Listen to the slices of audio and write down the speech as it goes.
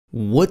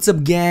What's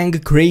up gang,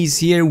 Khraze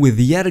here with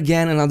yet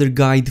again another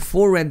guide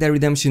for Red Dead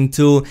Redemption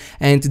 2,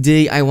 and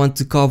today I want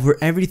to cover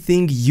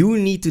everything you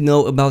need to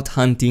know about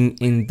hunting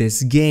in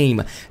this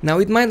game. Now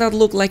it might not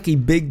look like a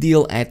big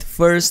deal at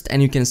first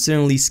and you can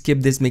certainly skip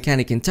this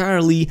mechanic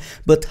entirely,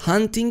 but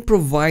hunting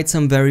provides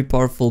some very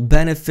powerful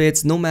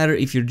benefits no matter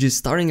if you're just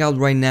starting out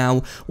right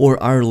now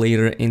or are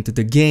later into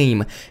the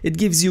game. It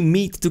gives you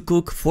meat to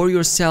cook for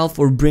yourself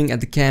or bring at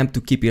the camp to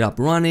keep it up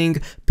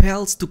running,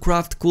 pelts to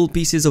craft cool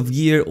pieces of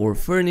gear or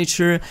furniture,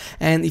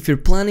 and if you're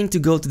planning to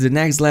go to the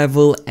next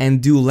level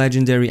and do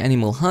legendary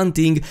animal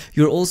hunting,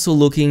 you're also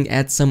looking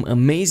at some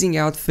amazing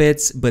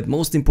outfits, but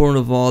most important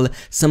of all,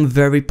 some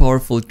very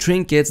powerful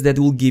trinkets that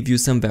will give you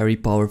some very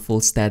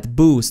powerful stat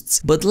boosts.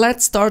 But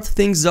let's start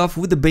things off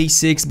with the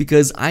basics,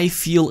 because I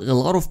feel a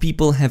lot of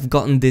people have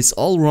gotten this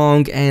all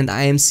wrong and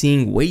I am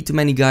seeing way too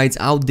many guides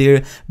out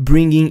there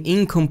bringing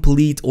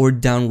incomplete or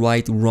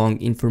downright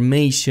wrong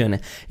information.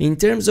 In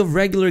terms of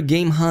regular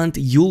game hunt,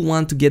 you'll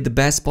want to get the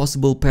best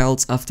possible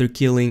pelts after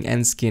killing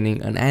and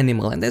skinning an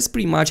animal, and that's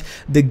pretty much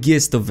the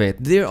gist of it.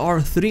 There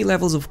are 3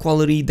 levels of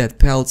quality that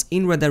pelts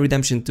in Red Dead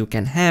Redemption 2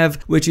 can have,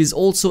 which is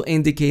also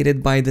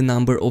indicated by the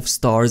number of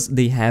stars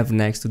they have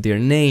next to their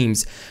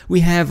names. We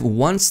have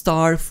 1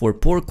 star for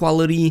poor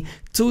quality,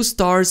 2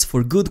 stars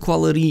for good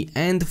quality,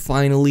 and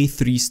finally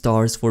 3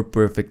 stars for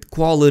perfect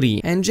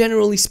quality. And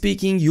generally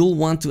speaking, you'll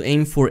want to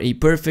aim for a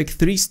perfect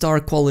 3-star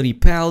quality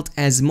pelt,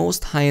 as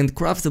most high-end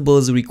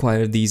craftables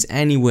require these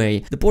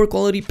anyway. The poor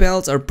quality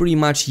pelts are pretty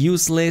much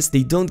useless,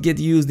 they don't get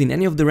used in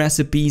any of the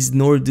recipes,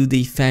 nor do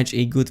they fetch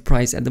a good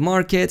price at the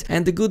market,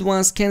 and the good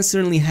ones can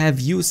certainly have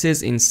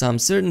uses in some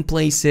certain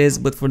places,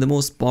 but for the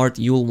most part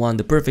you'll want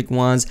the perfect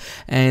ones,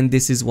 and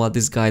this is what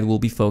this guide will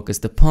be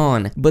focused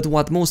upon. But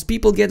what most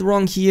people get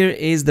wrong here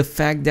is the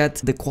fact that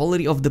the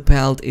quality of the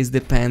pelt is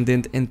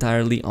dependent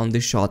entirely on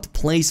the shot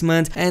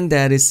placement, and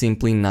that is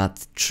simply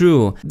not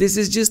true. This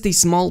is just a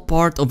small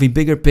part of a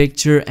bigger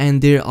picture,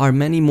 and there are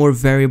many more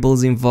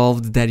variables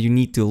involved that you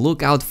need to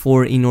look out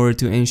for in order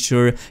to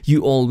ensure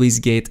you always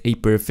get a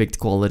perfect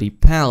quality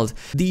pelt.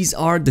 These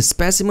are the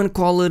specimen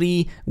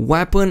quality,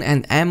 weapon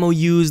and ammo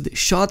used,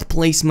 shot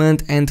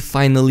placement, and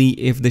finally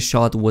if the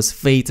shot was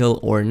fatal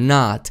or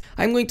not.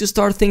 I'm going to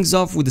start things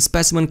off with the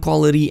specimen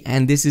quality,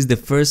 and this is the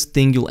first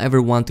thing you'll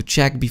ever want to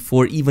check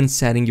before even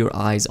setting your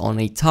eyes on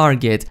a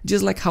target.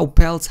 Just like how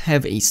pelts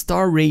have a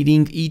star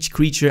rating, each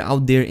creature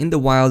out there in the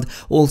wild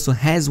also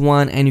has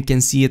one, and you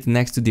can see it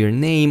next to their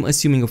name,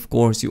 assuming of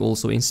course you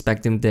also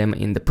inspected them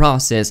in the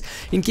process.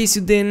 In case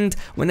you didn't,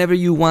 whenever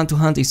you want to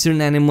hunt a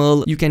certain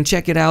animal, you can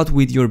check it out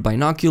with your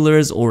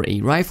binoculars or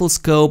a rifle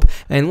scope,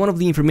 and one of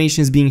the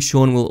informations being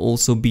shown will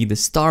also be the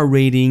star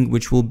rating,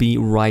 which will be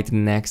right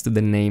next to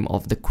the name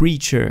of the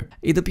creature.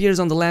 It appears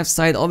on the left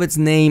side of its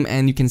name,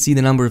 and you can see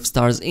the number of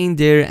stars in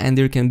there, and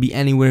there can be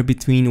anywhere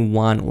between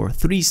 1 or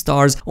 3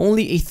 stars.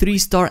 Only a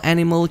 3-star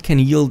animal can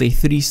yield a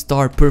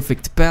 3-star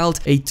perfect pelt.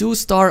 A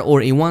 2-star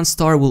or a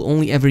 1-star will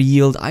only ever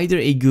yield either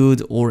a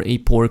good or a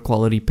poor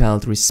quality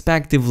pelt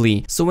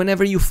respectively. So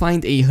whenever you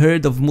find a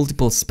herd of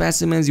multiple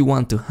specimens you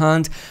want to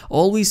hunt,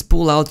 always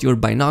pull out your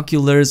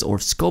binoculars or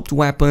scoped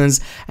weapons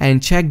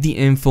and check the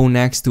info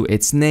next to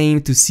its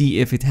name to see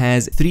if it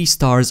has 3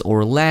 stars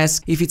or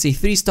less. If it's a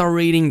 3-star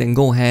rating, then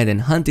go ahead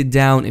and hunt it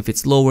down. If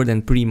it's lower,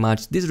 then pretty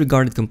much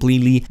disregard it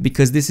completely,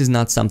 because this is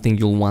not something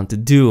you'll want to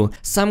do.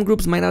 Some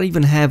groups might not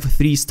even have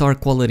 3-star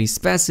quality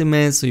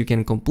specimens, so you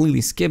can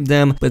completely skip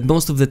them, but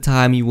most of the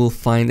time you will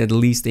find at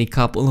least a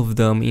couple of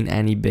them in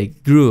any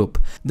big group.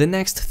 The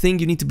next thing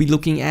you need to be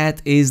looking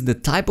at is the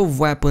type of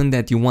weapon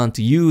that you want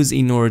to use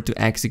in order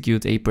to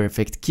execute a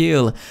perfect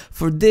kill.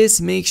 For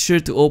this, make sure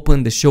to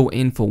open the show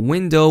info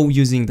window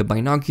using the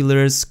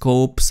binoculars,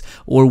 scopes,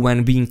 or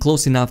when being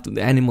close enough to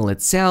the animal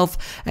itself,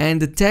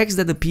 and the text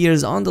that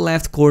appears on the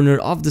left corner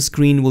of the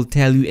screen will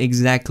tell you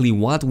exactly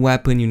what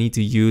weapon you need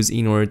to use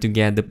in order to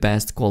get the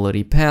best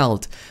quality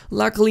pelt.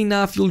 Luckily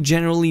enough, you'll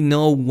generally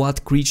know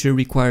what creature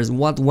requires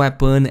what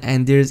weapon,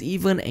 and there's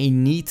even a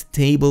neat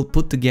table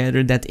put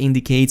together that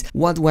indicates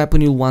what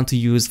weapon you'll want to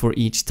use for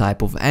each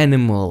type of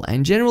animal.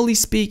 And generally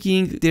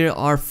speaking, there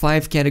are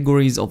 5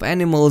 categories of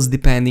animals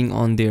depending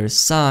on their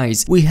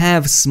size. We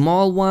have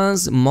small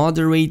ones,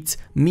 moderate,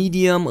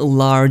 medium,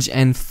 large,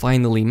 and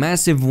finally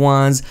massive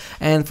ones.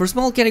 And for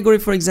small category,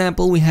 for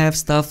example, we have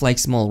stuff like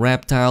small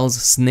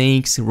reptiles,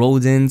 snakes,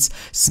 rodents,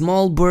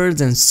 small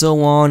birds, and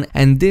so on,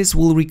 and this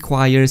will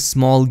require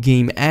small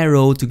game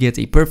arrow to get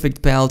a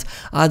perfect pelt,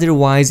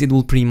 otherwise it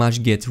will pretty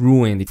much get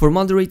ruined. For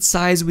moderate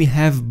size, we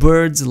have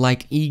birds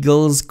like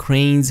eagles,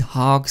 cranes,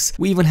 hawks,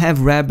 we even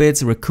have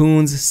rabbits,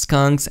 raccoons,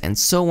 skunks, and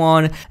so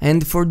on,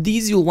 and for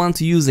these you'll want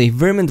to use a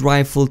vermin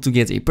rifle to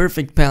get a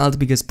perfect pelt,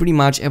 because pretty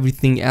much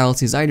everything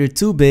else is either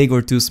too big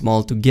or too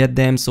small to get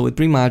them, so it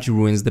pretty much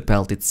ruins the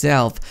pelt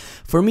itself.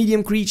 For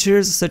medium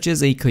creatures such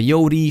as a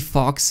coyote,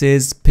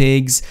 foxes,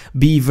 pigs,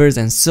 beavers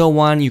and so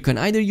on, you can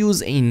either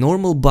use a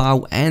normal bow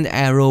and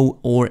arrow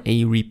or a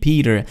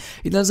repeater.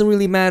 It doesn't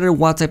really matter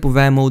what type of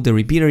ammo the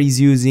repeater is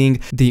using,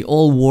 they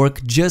all work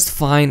just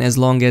fine as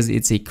long as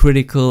it's a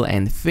critical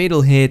and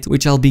fatal hit,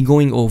 which I'll be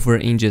going over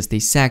in just a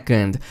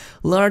second.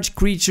 Large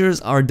creatures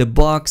are the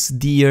bucks,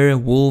 deer,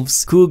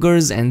 wolves,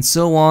 cougars and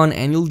so on,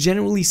 and you'll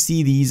generally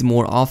see these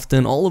more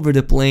often all over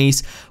the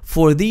place.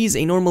 For these,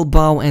 a normal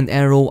bow and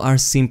arrow are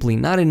simply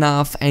not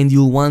enough, and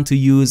you'll want to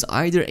use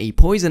either a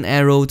poison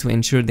arrow to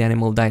ensure the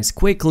animal dies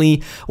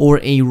quickly or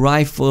a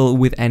rifle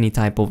with any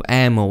type of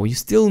ammo. You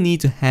still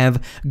need to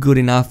have good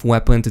enough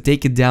weapon to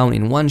take it down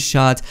in one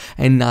shot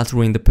and not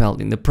ruin the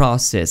pelt in the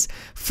process.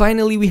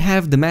 Finally, we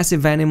have the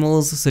massive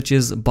animals such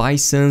as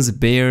bisons,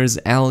 bears,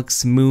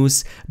 elks,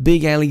 moose,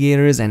 big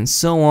alligators and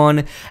so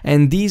on,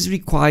 and these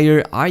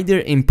require either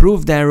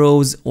improved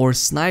arrows or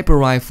sniper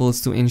rifles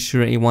to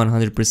ensure a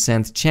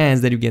 100% chance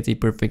that you get a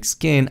perfect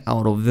skin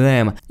out of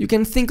them. You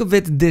can think of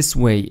it this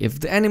way: if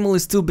the animal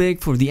is too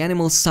big for the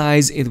animal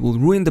size, it will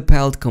ruin the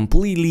pelt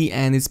completely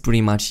and it's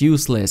pretty much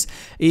useless.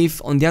 If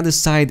on the other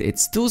side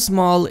it's too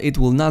small, it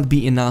will not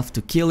be enough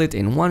to kill it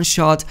in one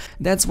shot.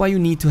 That's why you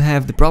need to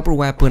have the proper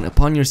weapon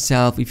upon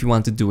yourself if you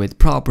want to do it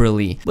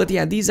properly. But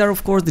yeah, these are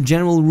of course the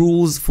general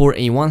rules for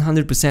a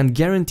 100%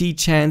 guaranteed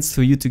chance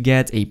for you to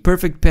get a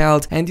perfect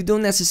pelt, and you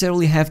don't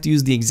necessarily have to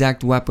use the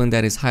exact weapon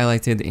that is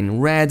highlighted in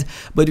red,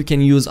 but you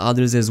can use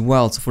others as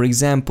well. So for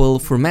example,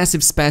 for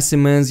massive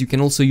specimens you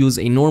can also use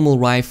a normal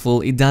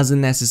rifle, it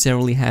doesn't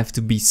necessarily have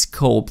to be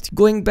scoped.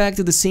 Going back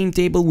to the same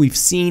table we've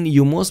seen,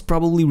 you most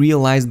probably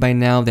realized by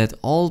now that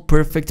all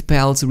perfect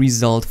pelts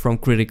result from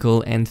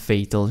critical and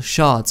fatal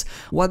shots.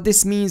 What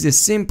this means is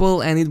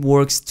simple and it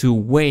works two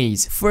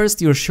ways.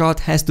 First, your shot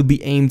has to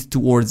be aimed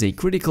towards a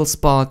critical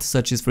spot,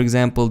 such as for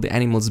example the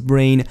animal's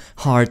brain,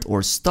 heart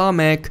or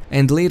stomach,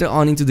 and later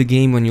on into the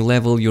game when you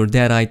level your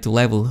deadeye to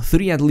level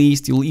 3 at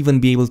least, you'll even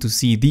be able to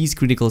see these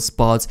critical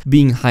spots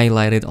being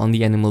highlighted on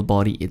the animal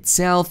body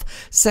itself.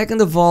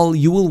 Second of all,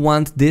 you will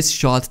want this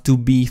shot to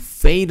be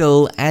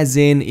fatal, as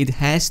in it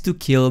has to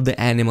kill the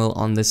animal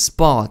on the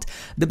spot.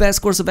 The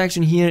best course of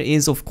action here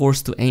is of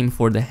course to aim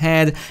for the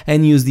head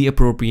and use the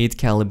appropriate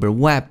caliber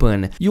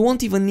weapon. You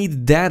won't even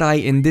need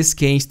deadeye in this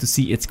case to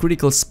see its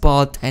critical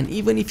spot, and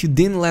even if you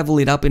didn't level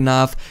it up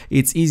enough,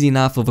 it's easy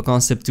enough of a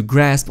concept to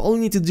grasp. All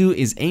you need to do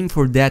is aim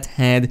for that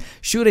head,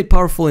 shoot a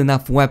powerful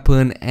enough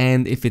weapon,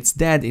 and if it's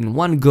dead in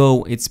one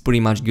go, it's pretty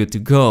much good to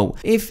go.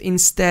 If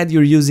instead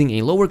you're using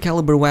a lower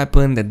caliber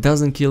weapon that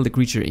doesn't kill the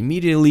creature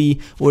immediately,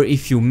 or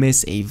if you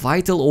miss a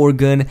vital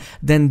organ,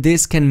 then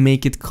this can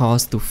make it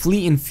cause to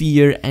flee in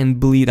fear and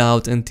bleed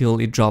out until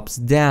it drops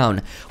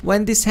down.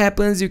 When this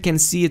happens, you can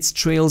see its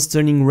trails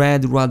turning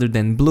red rather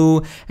than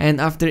blue,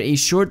 and after a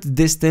short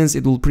distance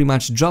it will pretty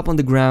much drop on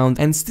the ground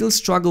and still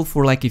struggle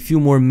for like a few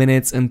more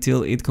minutes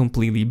until it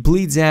completely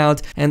bleeds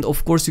out. And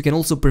of course you can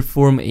also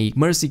perform a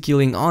mercy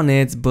killing on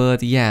it,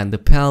 but yeah, the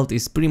pelt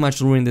is pretty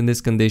much ruined in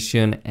this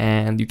condition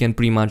and you can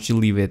pretty much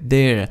leave it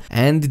there.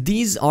 And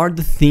these are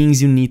the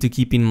things you need to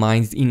keep in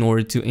mind in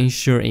order to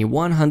ensure a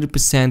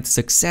 100%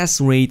 success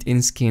rate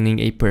in skinning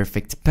a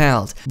perfect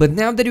pelt. But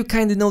now that you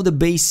kinda know the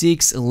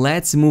basics,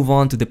 let's move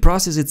on to the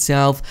process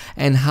itself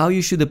and how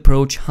you should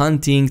approach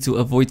hunting to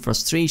avoid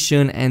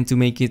frustration and to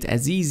make it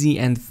as easy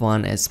and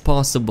fun as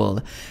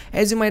possible.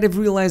 As you might have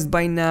realized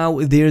by now,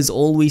 there's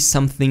always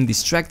something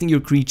distracting your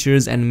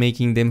creatures and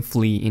making them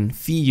flee in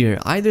fear.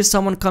 Either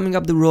someone coming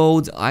up the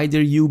road,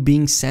 either you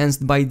being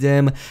sensed by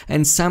them,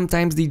 and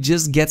sometimes they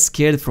just get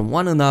scared from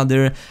one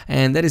another,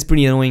 and that is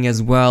pretty annoying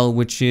as well,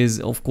 which is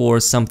of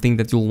course something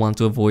that you'll want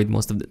to avoid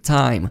most of the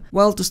time.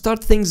 Well, to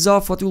start things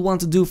off, what you'll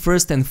want to do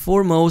first and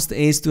foremost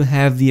is to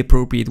have the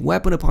appropriate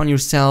weapon upon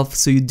yourself,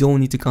 so you don't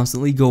need to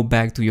constantly go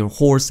back to your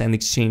horse and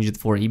exchange it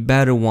for a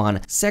better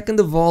one. Second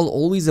of all,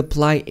 always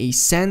apply a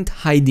scent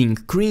hiding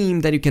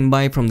cream that you can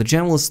buy from the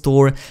general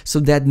store so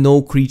that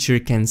no creature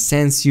can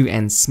sense you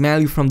and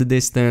smell you from the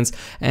distance,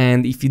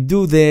 and if you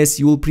do this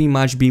you will pretty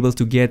much be able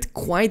to get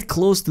quite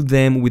close to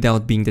them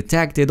without being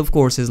detected, of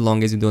course as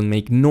long as you don't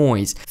make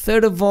noise.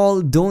 Third of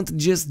all, don't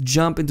just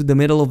jump into the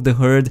middle of the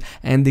herd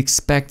and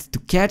expect to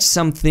catch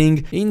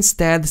something.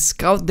 Instead,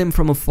 scout them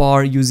from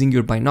afar using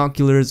your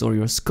binoculars or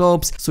your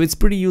scopes, so it's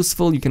pretty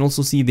useful. You can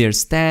also see their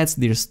stats,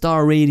 their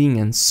star rating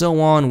and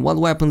so on, what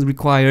weapons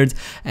required,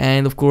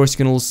 and of course you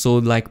can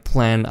also like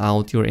plan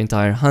out your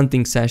entire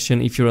hunting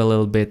session if you're a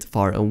little bit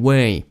far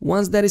away.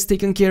 Once that is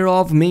taken care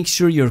of, make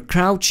sure you're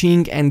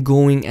crouching and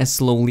going as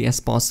slowly as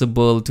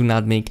possible to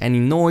not make any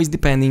noise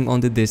depending on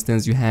the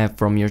distance you have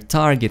from your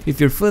target. If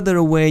you're further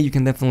away, you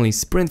can definitely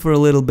sprint for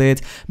a little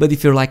bit, but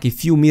if you're like a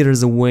few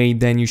meters away,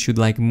 then you should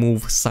like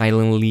move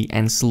silently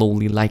and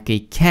slowly like a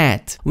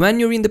cat. When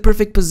you're in the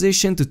perfect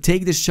position to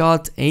take the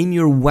shot, aim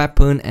your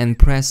weapon and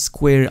press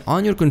square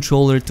on your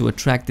controller to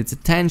attract its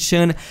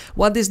attention.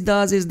 What this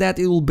does is that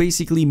it will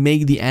basically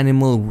make the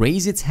animal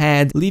raise its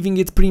head, leaving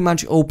it pretty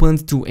much open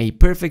to a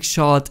perfect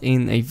shot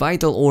in a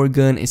vital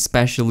organ,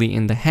 especially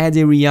in the head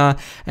area.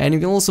 And you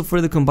can also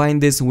further combine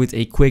this with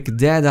a quick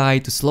dead eye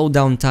to slow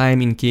down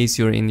time in case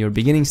you're in your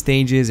beginning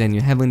stages and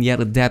you haven't yet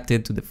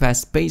adapted to the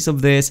fast pace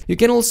of this. You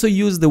can also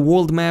use the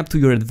world map to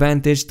your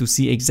advantage to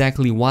see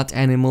exactly what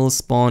animals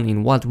spawn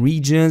in what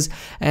regions,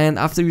 and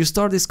after you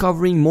start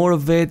discovering more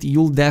of it,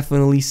 you'll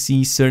definitely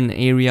see certain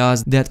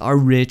areas that are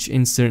rich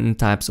in certain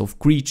types of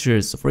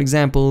creatures. So for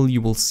example,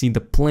 you will see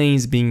the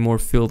plains being more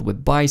filled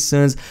with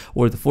bisons,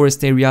 or the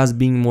forest areas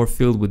being more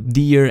filled with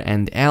deer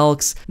and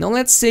elks. Now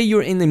let's say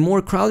you're in a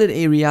more crowded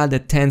area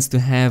that tends to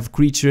have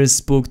creatures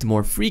spooked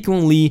more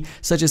frequently,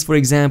 such as for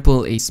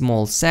example a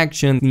small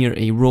section near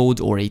a road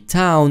or a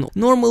town.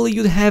 Normally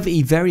you'd have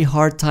a very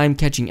hard time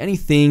catching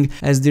anything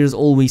as there's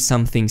always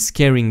something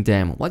scaring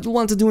them. What you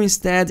want to do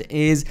instead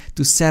is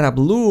to set up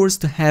lures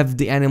to have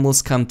the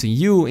animals come to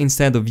you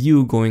instead of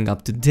you going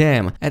up to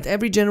them. At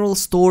every general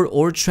store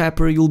or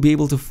trapper you'll be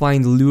able to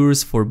find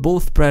lures for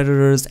both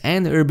predators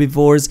and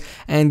herbivores,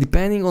 and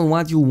depending on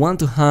what you want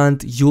to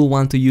hunt, you'll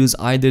want to use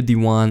either the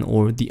one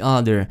or the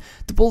other.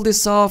 To pull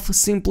this off,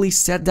 simply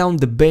set down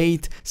the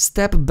bait,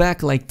 step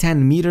back like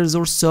 10 meters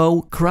or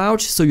so,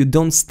 crouch so you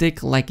don't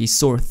stick like a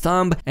sore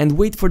thumb, and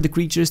wait for the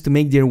creatures to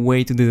make their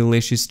way to the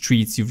delicious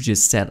treats you've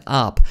just set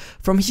up.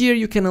 From here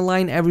you can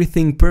align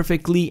everything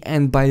perfectly,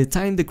 and by the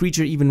time the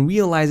creature even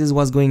realizes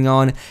what's going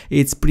on,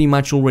 it's pretty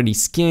much already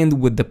skinned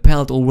with the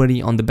pelt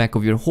already on the back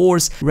of your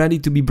horse, ready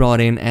to be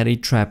brought in at a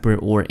trapper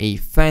or a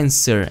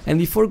fencer. And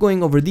before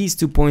going over these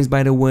 2 points,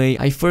 by the way,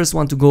 I first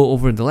want to go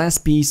over the last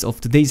piece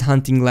of today's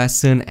hunting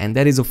lesson, and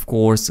that is of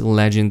course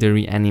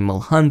legendary animal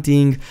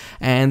hunting.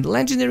 And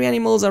legendary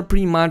animals are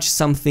pretty much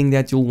something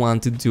that you'll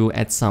want to do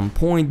at some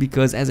point,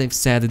 because as I've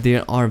said,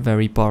 there are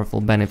very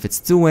powerful benefits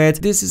to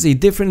it. This is a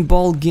different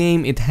ball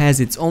game, it has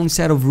its own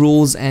set of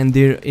rules, and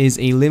there is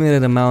a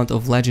limited amount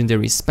of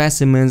legendary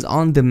specimens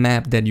on the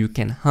map that you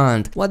can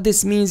hunt. What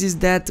this means is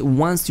that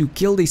once you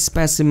kill a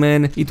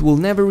specimen, it will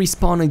never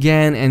respawn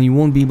again and you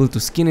won't be able to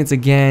skin it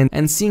again.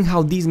 And seeing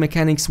how these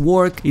mechanics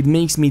work, it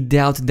makes me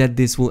doubt that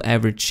this will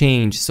ever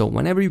change. So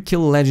whenever you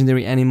kill a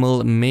legendary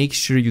animal, make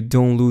sure you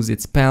don't lose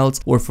its pelt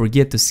or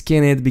forget to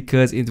skin it,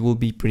 because it will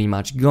be pretty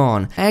much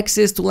gone.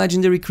 Access to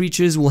legendary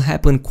creatures will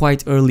happen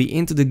quite early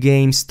into the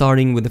game,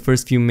 starting with the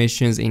first few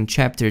missions in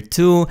chapter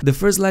 2. The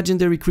first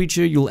legendary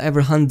creature you'll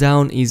ever hunt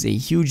down is a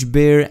huge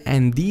bear,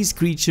 and these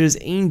creatures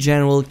in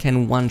general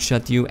can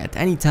one-shot you at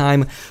any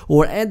time,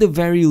 or at the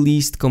very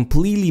least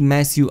completely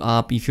mess you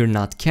up if you're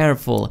not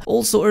careful.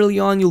 Also early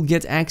on you'll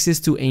get access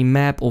to a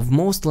map of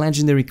most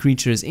legendary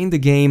creatures in the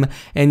game,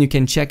 and you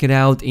can check it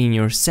out in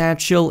your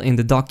satchel in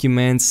the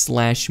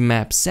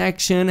documents/map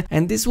section,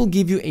 and this will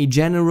give you a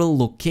general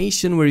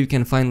location where you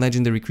can find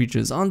legendary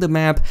creatures on the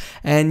map,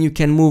 and you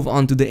can move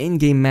on to the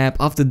in-game map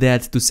after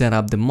that to set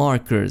up the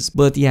markers.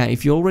 But yeah,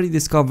 if you already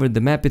discovered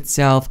the map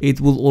itself,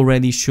 it will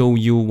already show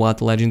you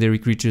what legendary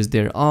creatures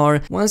there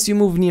are. Once you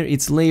move near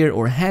its lair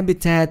or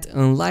habitat,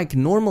 unlike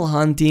normal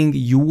hunting,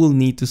 you will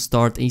need to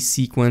start a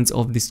sequence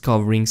of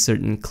discovering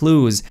certain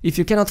clues. If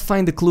you cannot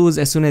find the clues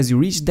as soon as you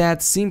reach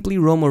that, simply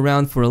roam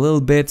around for a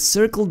little bit,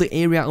 circle the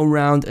area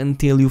around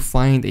until you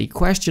find a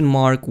question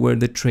mark where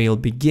the trail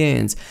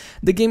begins.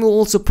 The game will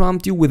also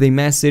prompt you with a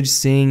message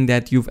saying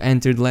that you've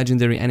entered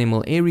legendary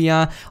animal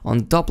area on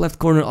the top left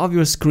corner of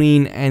your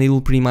screen, and it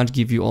will pretty much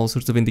give you all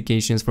sorts of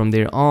indications from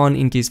there on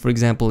in case for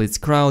example it's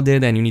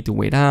crowded and you need to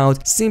wait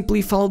out.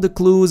 Simply follow the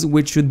clues,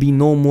 which should be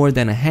no more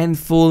than a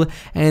handful,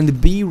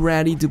 and be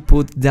ready to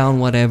put down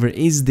whatever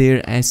is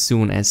there as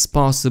soon as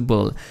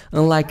possible.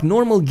 Unlike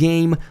normal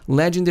game,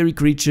 legendary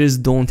creatures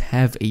don't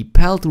have a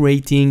pelt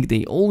rating,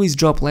 they always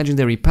drop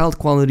legendary pelt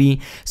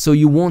quality, so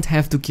you won't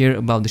have to care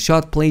about the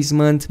shot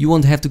placement, you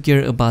won't have to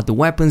care about the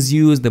weapons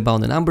used,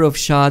 about the number of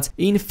shots.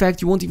 In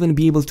fact, you won't even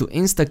be able to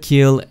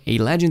insta-kill a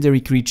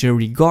legendary creature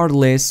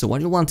regardless. So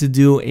what you want to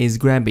do is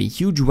grab a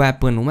huge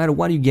weapon, no matter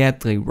what you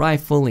get, a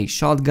rifle, a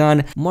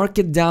shotgun, mark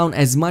it down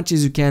as much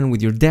as you can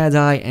with your dead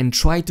eye and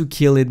try to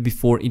kill it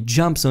before it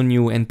jumps on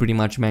you and pretty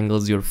much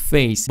mangles your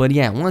face. But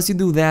yeah, once you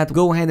do that,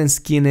 go ahead and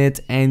skin it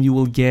and you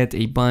will get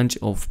a bunch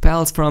of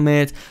pelts from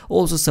it,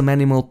 also some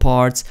animal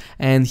parts,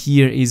 and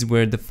here is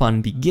where the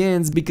fun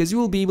begins, because you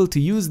will be able to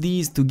use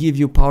these to give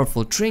you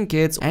powerful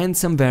trinkets and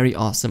some very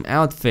awesome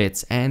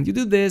outfits. And you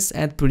do this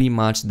at pretty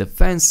much the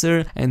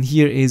fencer, and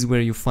here is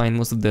where you find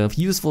most of the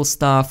useful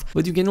stuff,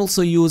 but you can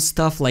also use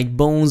stuff like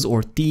bones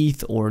or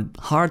teeth or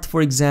heart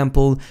for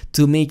example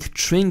to make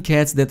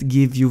trinkets that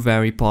give you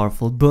very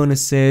powerful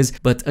bonuses.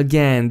 But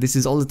again, this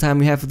is all the time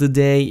we have for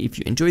today. If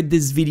you enjoyed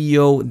this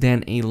video,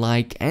 then a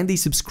like and a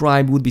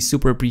subscribe would be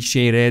super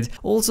appreciated.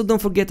 Also,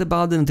 don't forget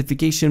about the notification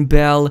notification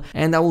bell,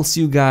 and I will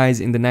see you guys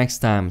in the next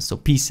time. So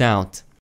peace out.